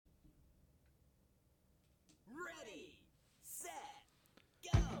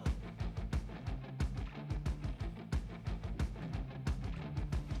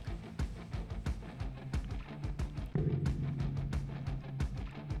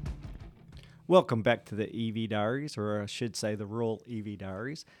Welcome back to the EV Diaries, or I should say the Rural EV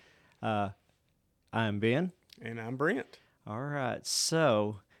Diaries. I'm Ben. And I'm Brent. All right,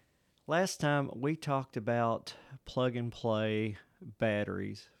 so last time we talked about plug and play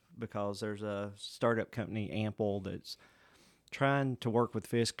batteries because there's a startup company, Ample, that's trying to work with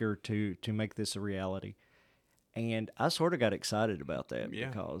Fisker to make this a reality. And I sort of got excited about that Yeah.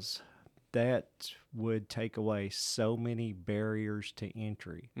 because that would take away so many barriers to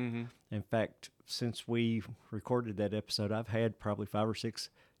entry. Mm-hmm. In fact, since we recorded that episode, I've had probably 5 or 6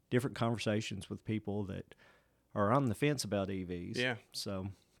 different conversations with people that are on the fence about EVs. Yeah. So,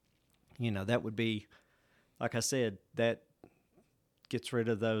 that would be, like I said, that gets rid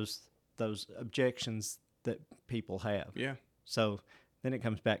of those objections that people have. Yeah. So then it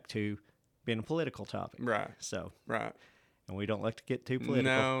comes back to being a political topic. Right. So, Right. and we don't like to get too political.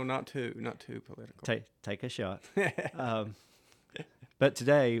 No, not too political. Take a shot. But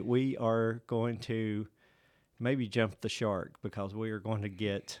today we are going to maybe jump the shark because we are going to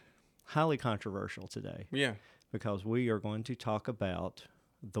get highly controversial today. Yeah. Because we are going to talk about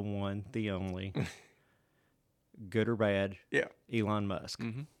the one, the only, good or bad, Yeah. Elon Musk.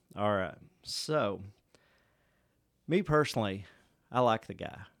 Mm-hmm. All right. So, me personally, I like the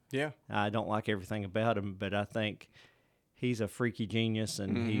guy. Yeah. I don't like everything about him, but I think he's a freaky genius,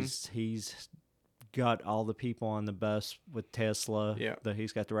 and Mm-hmm. he's got all the people on the bus with Tesla. Yeah. That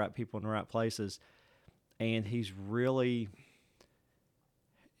he's got the right people in the right places, and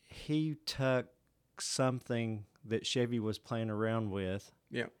he took something that Chevy was playing around with.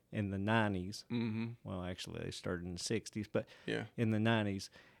 Yeah. In the 90s. Mm-hmm. Well, actually, they started in the 60s, but Yeah. in the 90s,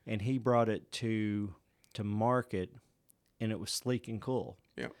 and he brought it to market, and it was sleek and cool.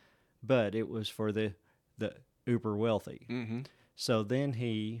 Yeah. But it was for the uber wealthy. Mm-hmm. So then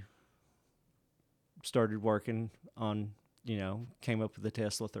he started working on, came up with the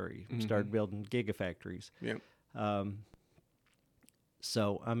Tesla 3, Mm-hmm. started building gigafactories. Yeah.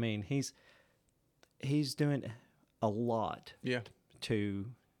 So, I mean, he's doing a lot Yeah.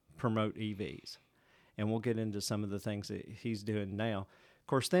 to promote EVs. And we'll get into some of the things that he's doing now. Of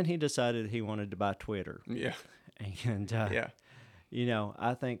course, then he decided he wanted to buy Twitter. Yeah. And, Yeah.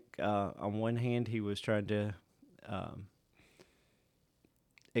 I think on one hand he was trying to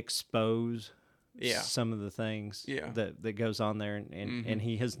expose Yeah. some of the things Yeah. that goes on there, and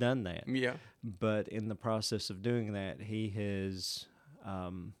he has done that. Yeah. But in the process of doing that, he has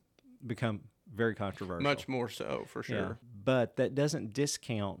become very controversial. Much more so, for sure. Yeah. But that doesn't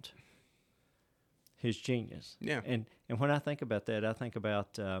discount his genius. Yeah. And when I think about that, I think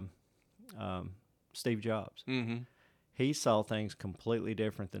about Steve Jobs. Mm-hmm. He saw things completely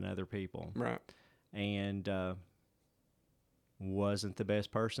different than other people, Right. and wasn't the best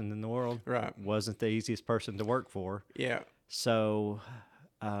person in the world. Right. Wasn't the easiest person to work for. Yeah. So,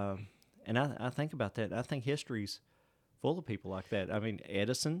 and I think about that. I think history's full of people like that. I mean,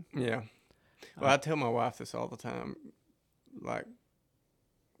 Edison. Yeah. Well, I tell my wife this all the time. Like,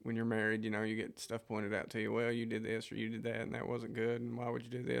 when you're married, you get stuff pointed out to you. Well, you did this or you did that, and that wasn't good, and why would you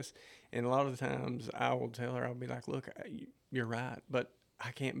do this? And a lot of the times I will tell her, I'll be like, look, you're right, but I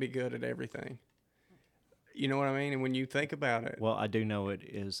can't be good at everything. You know what I mean? And when you think about it. Well, I do know it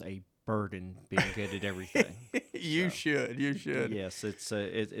is a burden being good at everything. You should. Yes,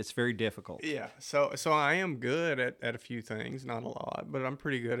 it's very difficult. Yeah. So I am good at a few things, not a lot, but I'm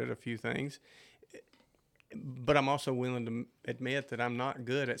pretty good at a few things. But I'm also willing to admit that I'm not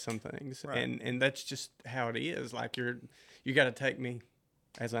good at some things, Right. and that's just how it is. Like you got to take me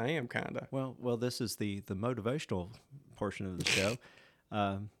as I am, kind of. Well, this is the motivational portion of the show.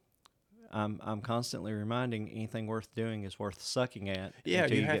 I'm constantly reminding anything worth doing is worth sucking at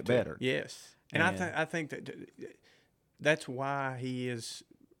until you have get to. better. Yes, and I think that that's why he is.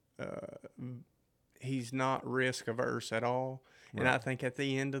 He's not risk averse at all, and Right. I think at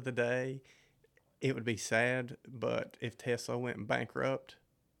the end of the day, it would be sad. But if Tesla went bankrupt,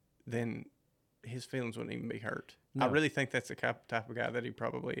 then his feelings wouldn't even be hurt. No. I really think that's the type of guy that he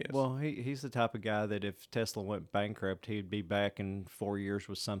probably is. Well, he's the type of guy that if Tesla went bankrupt, he'd be back in 4 years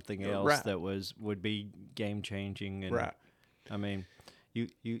with something else Right. that would be game changing. And Right. I mean,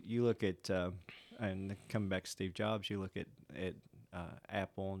 you look at and coming back to Steve Jobs, you look at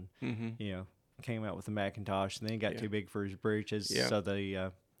Apple, and Mm-hmm. Came out with the Macintosh, and then he got Yeah. too big for his britches. Yeah. So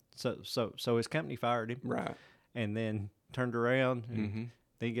the so his company fired him, Right. and then turned around, and Mm-hmm.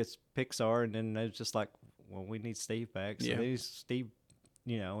 then he gets Pixar, and then it's just like, well, we need Steve back. So Yeah. there's Steve,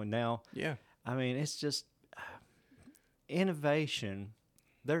 and now, Yeah. I mean, it's just innovation.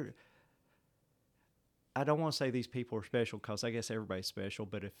 I don't want to say these people are special because I guess everybody's special,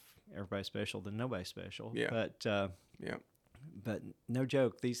 but if everybody's special, then nobody's special. Yeah. But Yeah. but no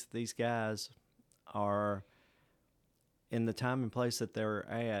joke, these guys are in the time and place that they're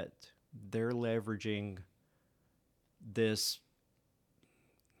at, they're leveraging this.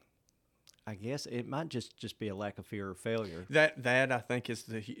 I guess it might just be a lack of fear of failure. That I think is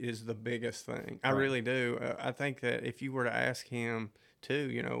the biggest thing. I Right. really do. I think that if you were to ask him too,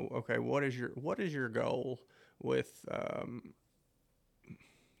 you know, okay, what is your goal with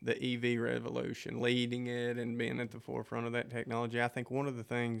the EV revolution, leading it and being at the forefront of that technology? I think one of the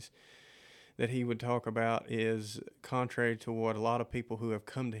things that he would talk about is contrary to what a lot of people who have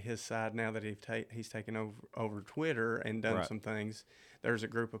come to his side now that he's taken over Twitter and done Right. some things. There's a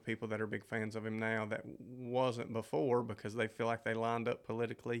group of people that are big fans of him now that wasn't before because they feel like they lined up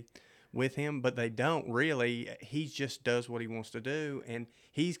politically with him, but they don't really. He just does what he wants to do, and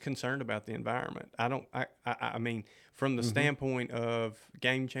he's concerned about the environment. I mean, from the standpoint of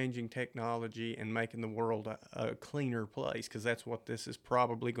game-changing technology and making the world a cleaner place, because that's what this is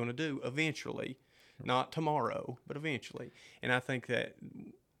probably going to do eventually, not tomorrow, but eventually. And I think that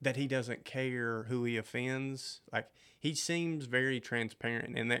he doesn't care who he offends. Like, he seems very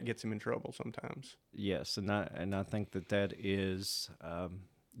transparent, and that gets him in trouble sometimes. Yes, and I think that is,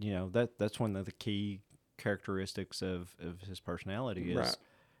 that's one of the key characteristics of his personality is Right.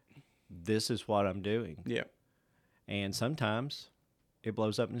 this is what I'm doing. Yep. And sometimes it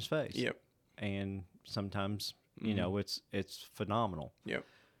blows up in his face. Yep. And sometimes, it's phenomenal. Yep.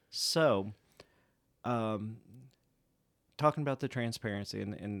 So, talking about the transparency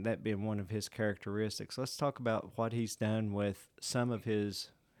and that being one of his characteristics, let's talk about what he's done with some of his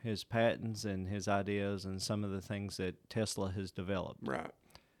patents and his ideas and some of the things that Tesla has developed. Right.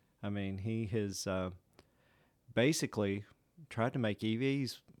 I mean, he has basically tried to make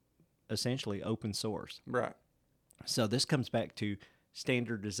EVs essentially open source. Right. So this comes back to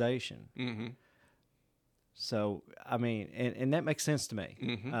standardization. Mm-hmm. So, I mean, and that makes sense to me.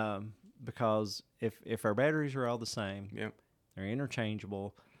 Mm-hmm. Because if our batteries are all the same, Yep. they're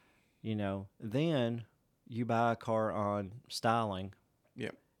interchangeable, then you buy a car on styling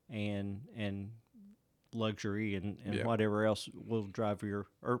Yep. and luxury and Yep. whatever else will drive or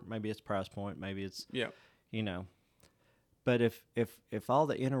maybe it's price point, maybe it's, Yep. But if all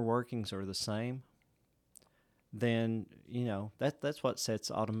the inner workings are the same, then, that's what sets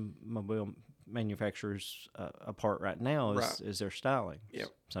automobile manufacturers apart right now Right. is their styling. Yep.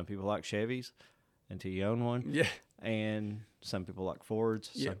 Some people like Chevys until you own one, Yeah. and some people like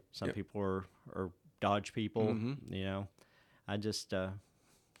Fords. Yep. Some Yep. people are Dodge people. Mhm. I just I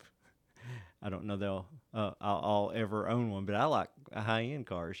don't know I'll ever own one, but I like high end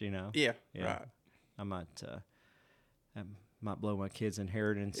cars. Yeah. Yeah. Right. I might blow my kids'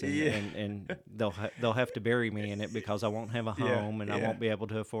 inheritance, and Yeah. and they'll have to bury me in it because I won't have a Yeah, home and I yeah. won't be able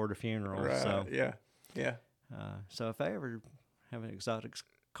to afford a funeral. Right. So Yeah. Yeah. so if I ever have an exotic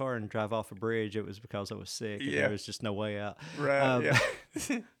car and drive off a bridge, it was because I was sick. And Yeah. there was just no way out. Right.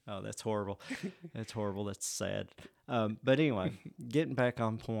 Yeah. Oh, that's horrible. That's horrible. That's sad. But anyway, getting back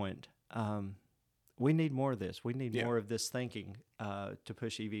on point. We need more of this. We need Yeah. more of this thinking to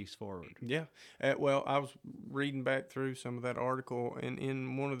push EVs forward. Yeah. Well, I was reading back through some of that article, and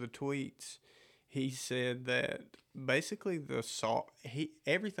in one of the tweets, he said that basically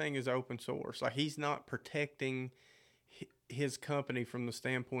everything is open source. Like, he's not protecting his company from the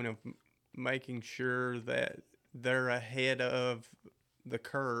standpoint of making sure that they're ahead of the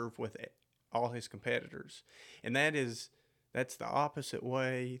curve with all his competitors, and that's the opposite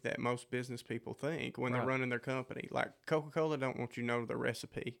way that most business people think when they're Right. running their company. Like, Coca-Cola don't want you to know the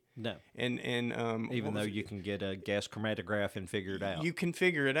recipe. No. And Even though you can get a gas chromatograph and figure it out. you can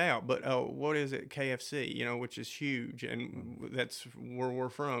figure it out, but what is it? KFC, which is huge, and that's where we're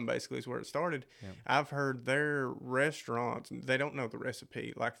from. Basically, is where it started. Yeah. I've heard their restaurants; they don't know the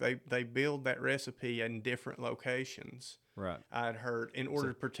recipe. Like, they build that recipe in different locations. Right. I'd heard in order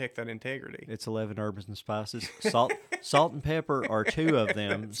to protect that integrity. It's 11 herbs and spices. Salt and pepper are 2 of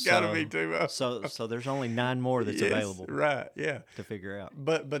them. It's got to be too. So there's only 9 more that's Yes, available right? Yeah. to figure out.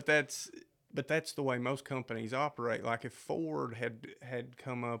 But that's the way most companies operate. Like, if Ford had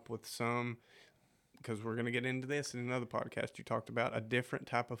come up with some, because we're going to get into this in another podcast you talked about, a different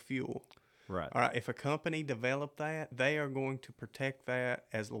type of fuel. Right. All right, if a company developed that, they are going to protect that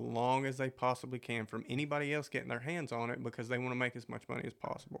as long as they possibly can from anybody else getting their hands on it, because they want to make as much money as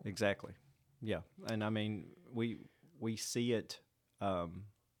possible. Exactly. Yeah. And I mean, we see it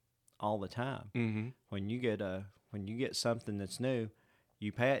all the time. Mm-hmm. When you get something that's new,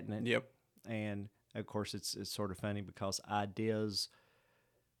 you patent it. Yep. And of course, it's sort of funny because ideas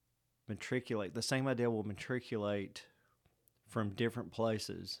matriculate. The same idea will matriculate from different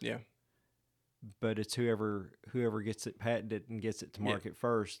places. Yeah. But it's whoever gets it patented and gets it to market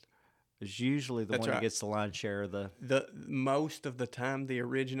first is usually the That's one that right. gets the lion's share of the The most of the time, the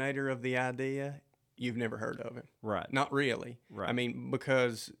originator of the idea, you've never heard of him. right. Not really. Right. I mean,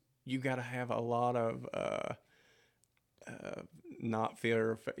 because you got to have a lot of not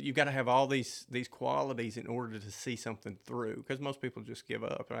fear. You got to have all these qualities in order to see something through. Because most people just give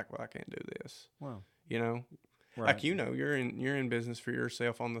up. Like, well, I can't do this. Well, You know, right. like you're in business for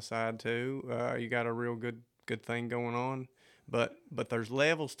yourself on the side too. You got a real good thing going on. But there's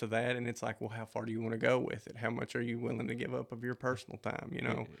levels to that, and it's like, well, how far do you want to go with it? How much are you willing to give up of your personal time? You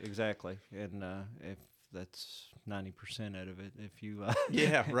know. Exactly. And if that's 90% out of it, if you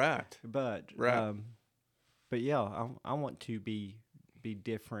Yeah. Right. but Right. but yeah, I want to be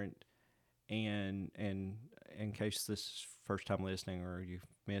different, and in case this is first time listening or you've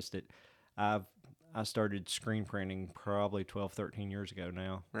missed it, I started screen printing probably 12, 13 years ago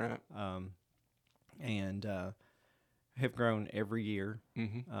now, Right. and have grown every year.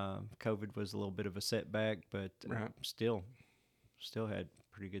 Mm-hmm. COVID was a little bit of a setback, but Right. still had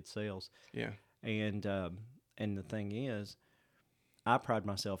pretty good sales. Yeah. And the thing is, I pride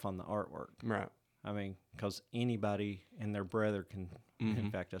myself on the artwork. Right. I mean, because anybody and their brother can. Mm-hmm.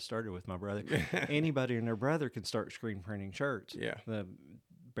 In fact, I started with my brother. Anybody and their brother can start screen printing shirts. Yeah. The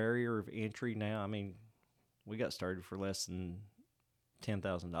barrier of entry now. I mean, we got started for less than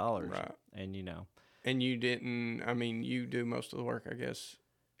 $10,000. Right. And And you didn't. I mean, you do most of the work, I guess,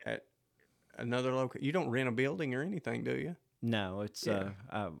 at another local. You don't rent a building or anything, do you? no, it's Yeah.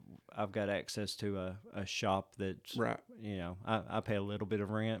 I've got access to a shop that's Right. I pay a little bit of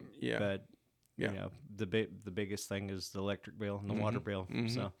rent, Yeah. but Yeah. the biggest thing is the electric bill and the water bill.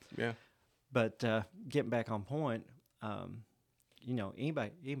 Mhm. So, Yeah. but getting back on point,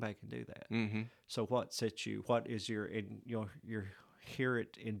 anybody can do that. Mm-hmm. So what sets you? What is your hear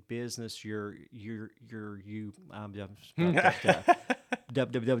it in business? You.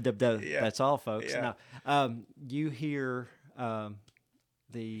 Yeah. That's all, folks. Yeah. Now, you hear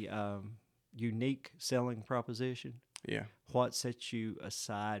the unique selling proposition. Yeah. What sets you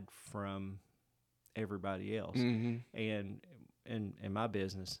aside from everybody else? Mm-hmm. And in my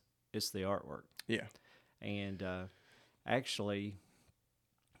business, it's the artwork. Yeah. And actually,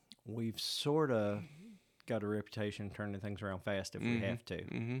 we've sort of got a reputation of turning things around fast if we have to.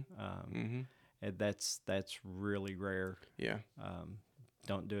 Mm-hmm. Mm-hmm. And that's really rare. Yeah.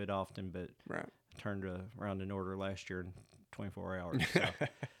 Don't do it often, but Right. turned around an order last year in 24 hours. So.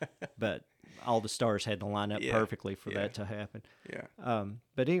 But all the stars had to line up Yeah. perfectly for Yeah. that to happen. Yeah.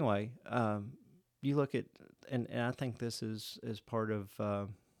 But anyway, you look at, and I think this is part of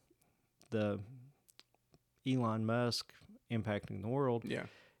the Elon Musk impacting the world, Yeah.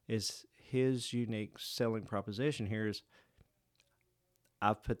 is his unique selling proposition here is,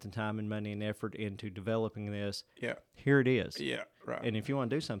 I've put the time and money and effort into developing this. Yeah. Here it is. Yeah. Right. And if you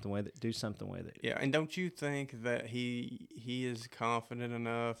want to do something with it, do something with it. Yeah, and don't you think that he is confident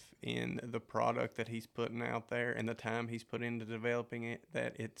enough in the product that he's putting out there and the time he's put into developing it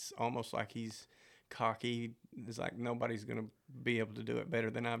that it's almost like he's cocky? It's like nobody's going to be able to do it better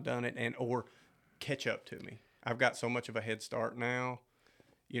than I've done it, and or catch up to me. I've got so much of a head start now.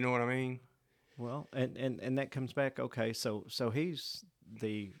 You know what I mean? Well, and that comes back. Okay, so he's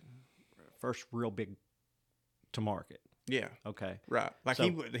the first real big to market. Yeah. Okay. Right. Like So-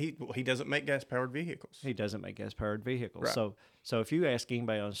 he doesn't make gas powered vehicles. He doesn't make gas powered vehicles. Right. So if you ask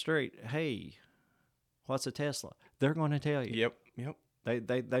anybody on the street, hey, what's a Tesla? They're going to tell you. Yep. Yep.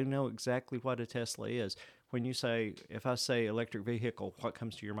 They know exactly what a Tesla is. When you say, if I say electric vehicle, what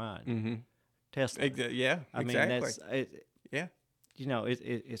comes to your mind? Mm-hmm. Tesla. Yeah. I mean, exactly. that's it. Yeah.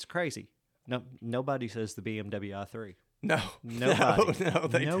 It's crazy. No, nobody says the BMW i3. No. Nobody. No,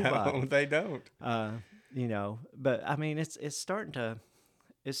 they Nobody. don't. They don't. But I mean, it's starting to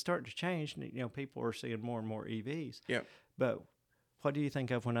change. People are seeing more and more EVs. Yep. But what do you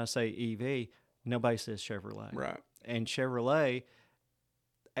think of when I say EV? Nobody says Chevrolet. Right. And Chevrolet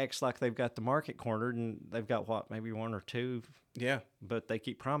acts like they've got the market cornered, and they've got maybe one or two, Yeah. but they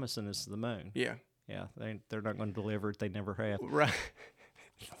keep promising us the moon. Yeah. Yeah, they're not going to deliver it. They never have. Right.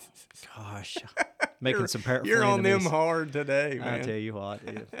 Gosh, making some powerful You're on them enemies. hard today, man. I tell you what,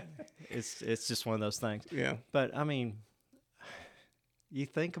 it's just one of those things. Yeah. But I mean, you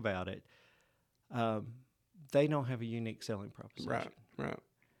think about it. They don't have a unique selling proposition. Right. Right.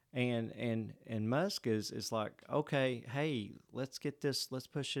 And Musk is like, okay, hey, let's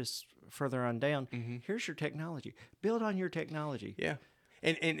push this further on down. Mm-hmm. Here's your technology. Build on your technology. Yeah.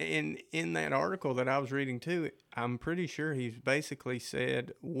 And in that article that I was reading too, I'm pretty sure he's basically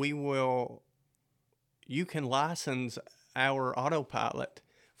said, you can license our autopilot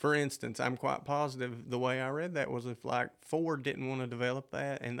For instance, I'm quite positive the way I read that was if like Ford didn't want to develop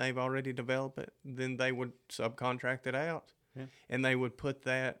that and they've already developed it, then they would subcontract it out, Yeah. and they would put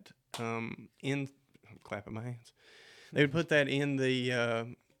that in. I'm clapping my hands. They would put that in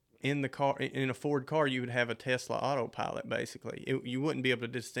the car, in a Ford car. You would have a Tesla autopilot basically. You wouldn't be able to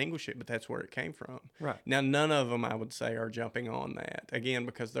distinguish it, but that's where it came from. Right. Now, none of them I would say are jumping on that again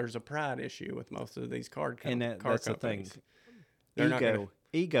because there's a pride issue with most of these car And that's companies. the thing. They're not gonna,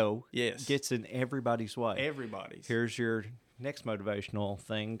 Ego Yes. gets in everybody's way. everybody's. Here's your next motivational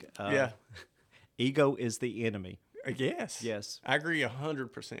thing. Yeah. Ego is the enemy. Yes. Yes. I agree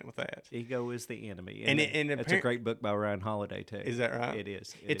 100% with that. Ego is the enemy. And it's a great book by Ryan Holiday, too. Is that right? It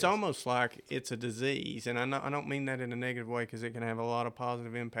is. It's almost like it's a disease, and I don't mean that in a negative way because it can have a lot of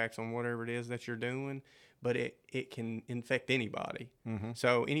positive impacts on whatever it is that you're doing, but it can infect anybody. Mm-hmm.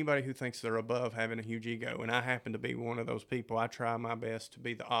 So anybody who thinks they're above having a huge ego, and I happen to be one of those people, I try my best to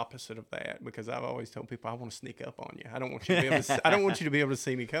be the opposite of that because I've always told people I want to sneak up on you. I don't want you to be able to, I don't want you to be able to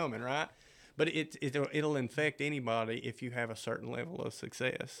see me coming, right? But it'll infect anybody if you have a certain level of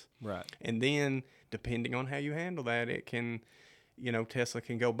success. Right. And then, depending on how you handle that, it can, Tesla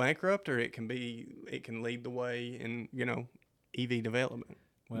can go bankrupt, or it can lead the way in, EV development.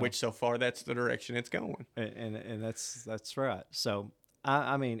 Well, which so far that's the direction it's going. And that's right. So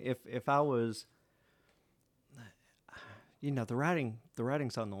I mean, if I was, the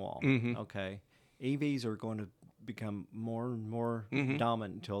writing's on the wall. Mm-hmm. Okay, EVs are going to become more and more Mm-hmm.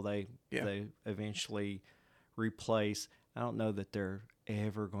 dominant until they eventually replace. I don't know that they're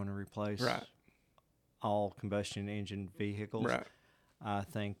ever going to replace Right. all combustion engine vehicles. Right. I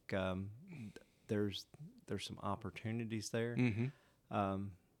think there's some opportunities there. Mm-hmm.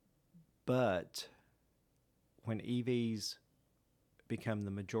 But when EVs become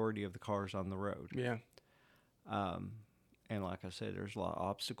the majority of the cars on the road, Yeah. and like I said, there's a lot of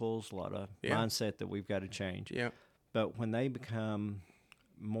obstacles, a lot of Yeah. mindset that we've got to change. Yeah. But when they become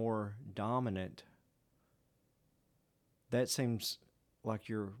more dominant, that seems like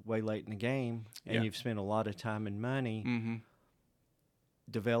you're way late in the game, and Yeah. you've spent a lot of time and money Mm-hmm.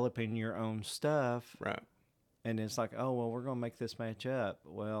 developing your own stuff. Right. And it's like, oh, well, we're going to make this match up.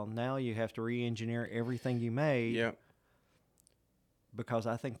 Well, now you have to re-engineer everything you made. Yeah. Because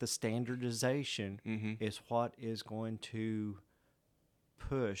I think the standardization Mm-hmm. is what is going to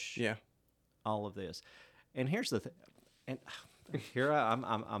push Yeah. all of this. And here's the thing. And here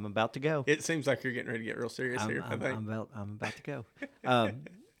I'm about to go. It seems like you're getting ready to get real serious here. I think. I'm about to go.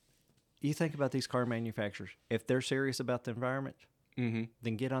 You think about these car manufacturers. If they're serious about the environment, Mm-hmm.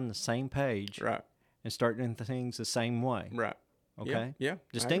 then get on the same page Right. and start doing things the same way. Right. Okay? Yeah.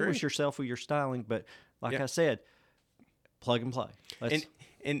 Distinguish yourself with your styling, but like Yeah. I said, plug and play.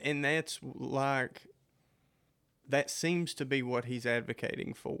 And that's like, that seems to be what he's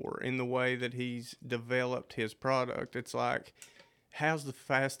advocating for in the way that he's developed his product. It's like, how's the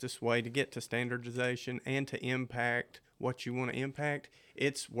fastest way to get to standardization and to impact what you want to impact?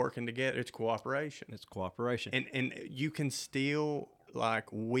 It's working together. It's cooperation. It's cooperation. And you can still like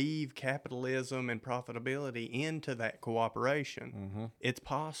weave capitalism and profitability into that cooperation. Mm-hmm. It's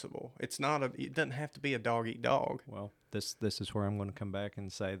possible. It doesn't have to be a dog eat dog. Well, this is where I'm going to come back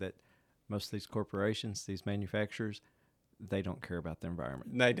and say that most of these corporations, these manufacturers, they don't care about the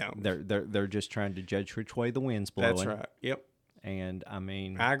environment. They don't. They're just trying to judge which way the wind's blowing. That's right. Yep. And I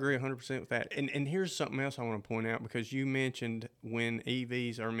mean, I agree 100% with that. And here's something else I want to point out, because you mentioned when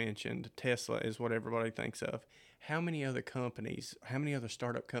EVs are mentioned, Tesla is what everybody thinks of. How many other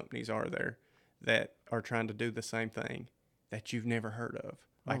startup companies are there that are trying to do the same thing that you've never heard of?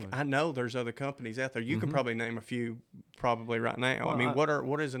 Like, I know there's other companies out there. You can probably name a few probably right now. Well, I mean,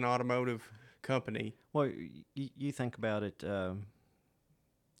 what is an automotive company? well, you think about it.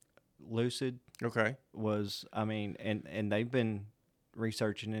 Lucid Okay. was, I mean, and they've been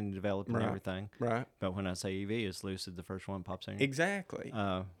researching and developing Right. everything. Right. But when I say EV, is Lucid the first one pops in? Exactly.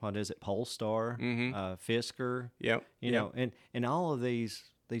 What is it? Polestar, Mhm. Fisker. Yep. You know, and all of these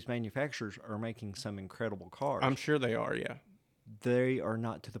manufacturers are making some incredible cars. I'm sure they are. Yeah. They are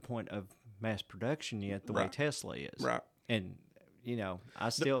not to the point of mass production yet, the way Right. Tesla is. Right. And I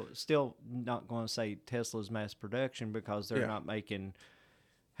still not going to say Tesla's mass production because they're Yeah. not making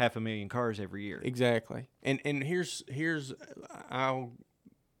 500,000 cars every year. Exactly. And here's I'll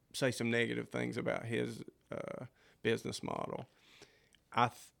say some negative things about his business model.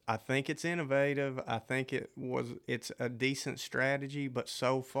 I think it's innovative. I think it's a decent strategy, but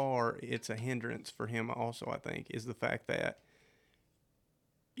so far it's a hindrance for him also, I think, is the fact that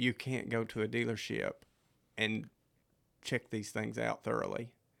you can't go to a dealership and check these things out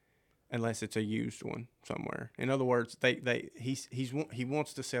thoroughly. unless it's a used one somewhere. In other words, he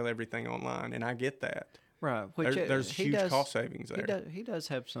wants to sell everything online, and I get that. Right. Which There's he huge does, cost savings there. He does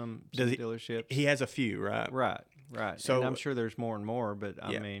have some Does he- dealerships. He has a few, right? Right. So- and I'm sure there's more and more, but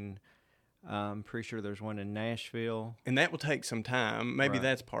I Yeah. mean, I'm pretty sure there's one in Nashville. And that will take some time. Maybe Right.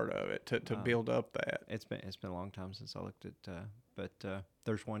 that's part of it to build up that. It's been a long time since I looked at, but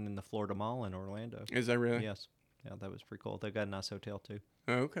there's one in the Florida Mall in Orlando. Is that really? Yes. Yeah, that was pretty cool. They've got a nice hotel too.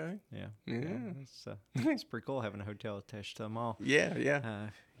 Okay. Yeah. Yeah. It's pretty cool having a hotel attached to a mall. Yeah.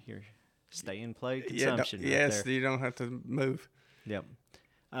 Your stay and play Yeah. consumption. Right Yes, there. you don't have to move. Yep.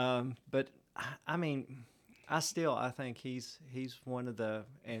 But I mean, I think he's one of the,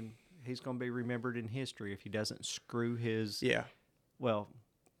 and he's going to be remembered in history if he doesn't screw his. Yeah. Well,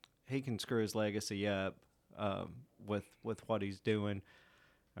 he can screw his legacy up with what he's doing.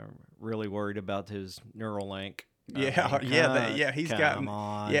 I'm really worried about his Neuralink. He's got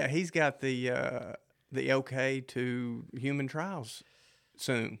on. he's got the okay to human trials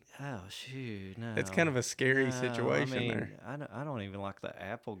soon. Oh shoot! No, It's kind of a scary No, situation I mean, there. I don't even like the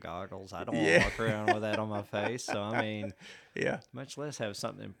Apple goggles. I don't want Yeah. to walk around with that on my face. So I mean, Yeah. much less have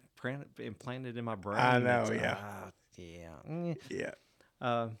something implanted in my brain. I know, that's, yeah. yeah. Yeah.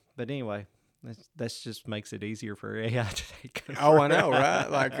 But anyway, that just makes it easier for AI to take over. Oh, I know, right?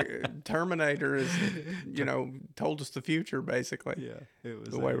 Like Terminator is, told us the future basically. Yeah, it was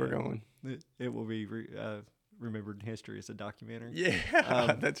The way we're going. It will be remembered in history as a documentary.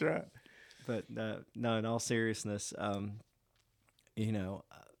 Yeah, that's right. But no, in all seriousness,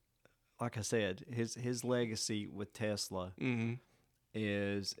 like I said, his legacy with Tesla Mm-hmm.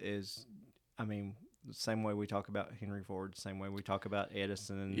 is I mean, the same way we talk about Henry Ford, same way we talk about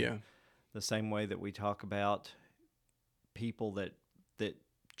Edison, Yeah. the same way that we talk about people that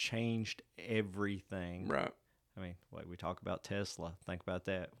changed everything. Right. I mean, like we talk about Tesla. Think about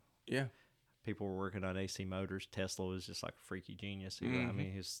that. Yeah. People were working on AC motors. Tesla was just like a freaky genius. I Mhm.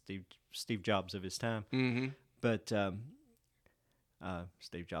 mean, he's Steve Jobs of his time. Mm-hmm. But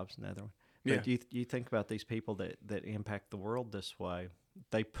Steve Jobs, another one. Yeah. But you think about these people that impact the world this way.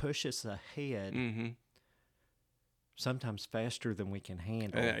 They push us ahead Mm-hmm. sometimes faster than we can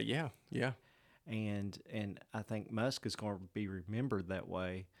handle. Yeah. And I think Musk is going to be remembered that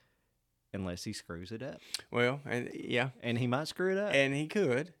way unless he screws it up. Well, and he might screw it up. and he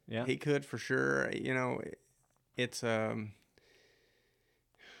could. Yeah. He could for sure. It's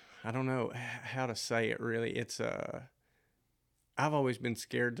I don't know how to say it really. It's I've always been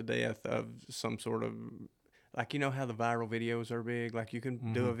scared to death of some sort of, like, how the viral videos are big. Like you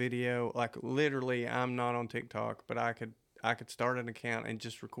can do a video, like literally I'm not on TikTok, but I could start an account and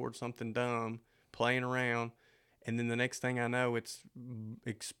just record something dumb playing around, and then the next thing I know it's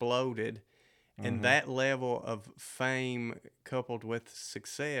exploded. And that level of fame coupled with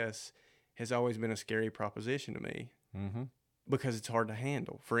success has always been a scary proposition to me, because it's hard to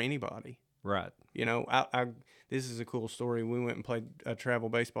handle for anybody. Right. This is a cool story. We went and played a travel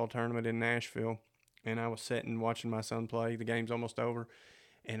baseball tournament in Nashville, and I was sitting watching my son play. The game's almost over,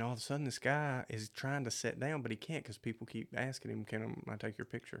 and all of a sudden this guy is trying to sit down, but he can't because people keep asking him, "Can I take your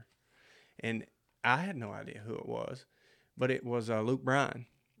picture?" And I had no idea who it was, but it was Luke Bryan.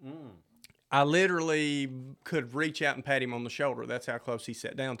 I literally could reach out and pat him on the shoulder. That's how close he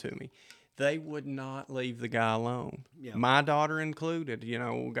sat down to me. They would not leave the guy alone. Yeah. My daughter included.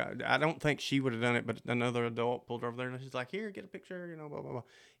 I don't think she would have done it, but another adult pulled her over there and she's like, "Here, get a picture." Blah blah blah.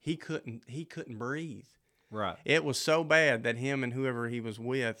 He couldn't breathe. Right. It was so bad that him and whoever he was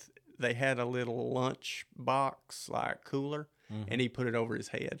with, they had a little lunch box like cooler, and he put it over his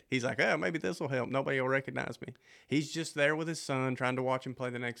head. He's like, "Oh, maybe this will help. Nobody will recognize me." He's just there with his son, trying to watch him play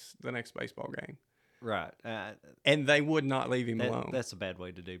the next baseball game. Right. And they would not leave him alone. That's a bad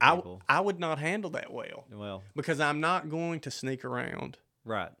way to do people. I would not handle that well, Well, because I'm not going to sneak around.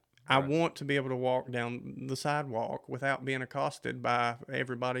 right. I want to be able to walk down the sidewalk without being accosted by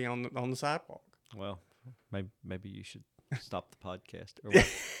everybody on the sidewalk. Well, maybe you should stop the podcast. Or what?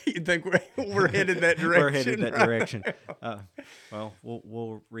 You think we're headed that direction? We're headed that right? direction. Well,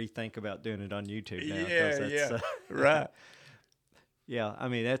 we'll rethink about doing it on YouTube now. 'Cause Yeah, that's, right. Yeah, I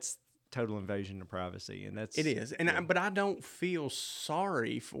mean, that's total invasion of privacy, and that's It is, but I don't feel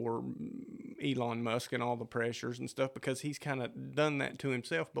sorry for Elon Musk and all the pressures and stuff, because he's kind of done that to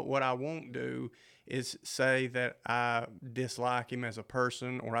himself. But what I won't do is say that I dislike him as a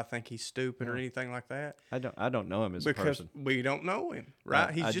person, or I think he's stupid or anything like that. I don't know him as a Because person. we don't know him,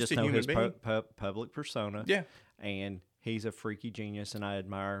 right? He's I just a know human his being. public persona. Yeah. And he's a freaky genius, and I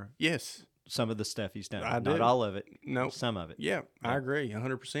admire Yes. some of the stuff he's done. I Not do. all of it. No. Some of it. Yeah, I agree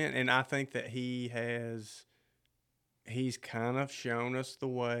 100%. And I think that he has he's kind of shown us the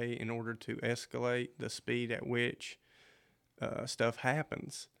way in order to escalate the speed at which stuff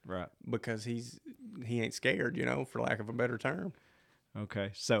happens. Right. Because he ain't scared, for lack of a better term.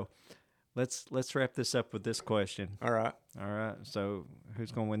 Okay. So let's wrap this up with this question. All right. All right. So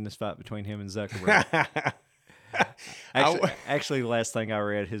who's going to win this fight between him and Zuckerberg? Actually, the last thing I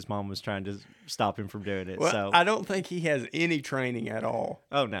read, his mom was trying to stop him from doing it. Well, so I don't think he has any training at all.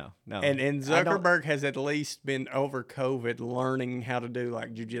 Oh no. And Zuckerberg has at least been over COVID learning how to do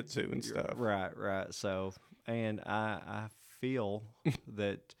like jujitsu and stuff. Right. So, and I feel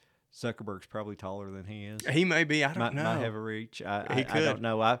that Zuckerberg's probably taller than he is. He may be. I don't know. Might have a reach. I could. don't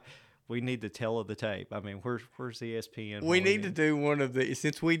know. We need the tell of the tape. I mean, where's ESPN? We need to do one of the,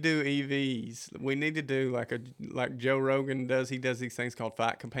 since we do EVs, we need to do like Joe Rogan does. He does these things called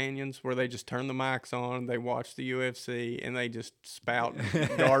Fight Companions, where they just turn the mics on, they watch the UFC, and they just spout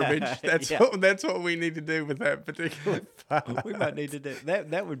garbage. That's what we need to do with that particular fight. We might need to do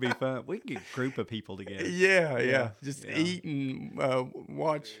that. That would be fun. We can get a group of people together. Yeah. Just eat and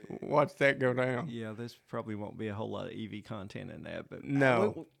watch that go down. Yeah, there's probably won't be a whole lot of EV content in that, but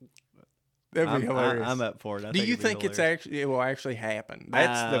no. That'd be hilarious. I'm up for it. Do you think it will actually happen?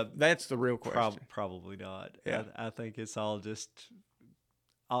 That's the real question. Probably not. Yeah. I think it's all just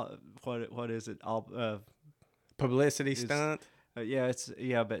what is it? All publicity stunt. But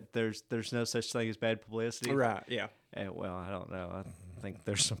there's no such thing as bad publicity. Right. Yeah. Well, I don't know. I think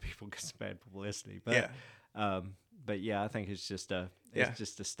there's some people get some bad publicity, but I think it's just a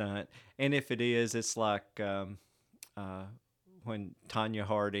stunt. And if it is, it's like when Tanya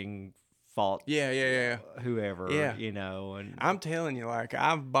Harding fought whoever, and I'm telling you, like,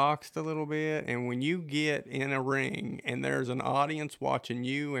 I've boxed a little bit, and when you get in a ring and there's an audience watching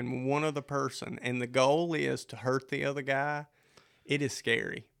you and one other person, and the goal is to hurt the other guy, it is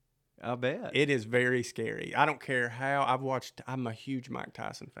scary. I bet. It is very scary. I don't care how. I'm a huge Mike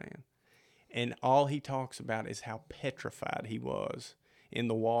Tyson fan, and all he talks about is how petrified he was in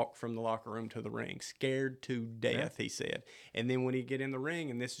the walk from the locker room to the ring, scared to death, he said. And then when he get in the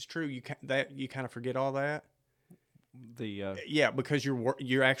ring, and this is true, you kind of forget all that. Because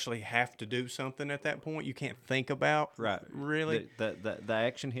you actually have to do something at that point. You can't think about really. The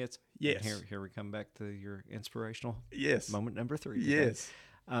action hits. Yes. And here we come back to your inspirational moment number 3. Yes.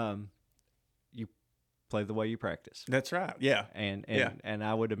 You play the way you practice. That's right. Yeah. And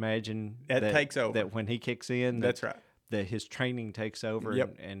I would imagine that takes over. That when he kicks in, that's right. That his training takes over,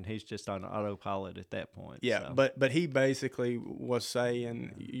 and he's just on autopilot at that point. Yeah, so. but he basically was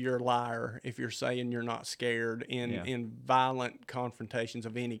saying you're a liar if you're saying you're not scared in violent confrontations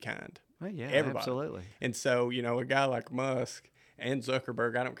of any kind. Well, yeah, everybody. Absolutely. And so, a guy like Musk and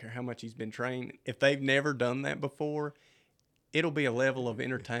Zuckerberg, I don't care how much he's been trained, if they've never done that before, it'll be a level of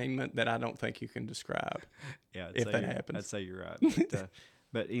entertainment that I don't think you can describe. Yeah, if that happens. I'd say you're right.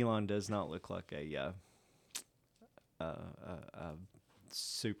 But Elon does not look like a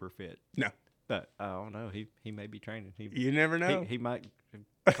super fit. No. But I don't know. He may be training. You never know. He might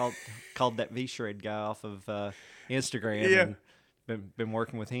have called that V-Shred guy off of Instagram and been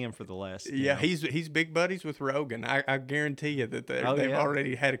working with him for the last. He's big buddies with Rogan. I guarantee you that they've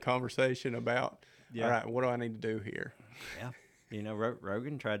already had a conversation about. All right, what do I need to do here? Yeah,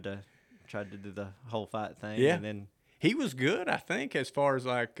 Rogan tried to do the whole fight thing. Yeah. And then he was good, I think, as far as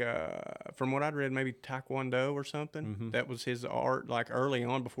like from what I'd read, maybe Taekwondo or something. Mm-hmm. That was his art, like early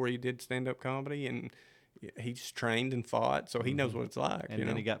on before he did stand-up comedy, and he just trained and fought, so he knows what it's like. And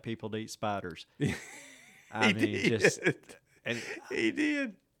then he got people to eat spiders. He did.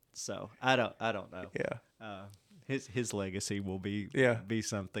 So I don't know. Yeah. His legacy will be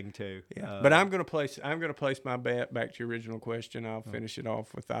something too. Yeah. But I'm gonna place my bet. Back to your original question, I'll finish it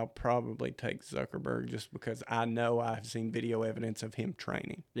off with I'll probably take Zuckerberg just because I know I've seen video evidence of him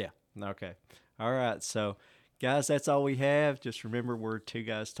training. Yeah. Okay. All right. So, guys, that's all we have. Just remember, we're two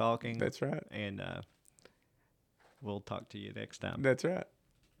guys talking. That's right. And we'll talk to you next time. That's right.